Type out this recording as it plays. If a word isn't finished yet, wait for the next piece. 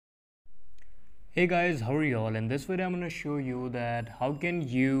Hey guys, how are you all? In this video, I'm going to show you that how can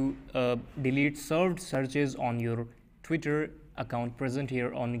you delete served searches on your Twitter account present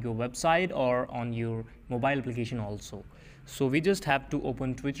here on your website or on your mobile application also. So we just have to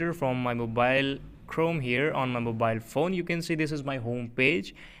open Twitter from my mobile Chrome here on my mobile phone. You can see this is my home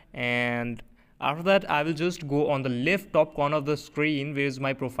page, and after that I will just go on the left top corner of the screen where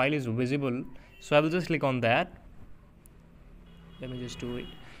my profile is visible. So I will just click on that. Let me just do it.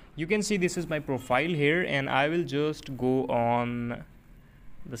 You can see this is my profile here, and I will just go on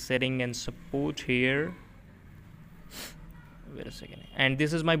the setting and support here. Wait a second. And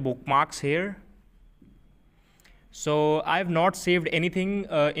this is my bookmarks here. So I have not saved anything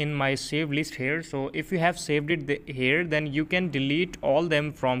in my save list here. So if you have saved it here, then you can delete all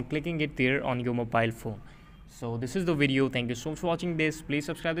them from clicking it there on your mobile phone. So this is the video. Thank you so much for watching this. Please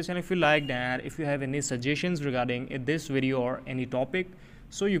subscribe this channel if you liked, and if you have any suggestions regarding this video or any topic,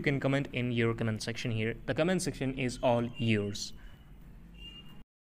 so you can comment in your comment section here. The comment section is all yours.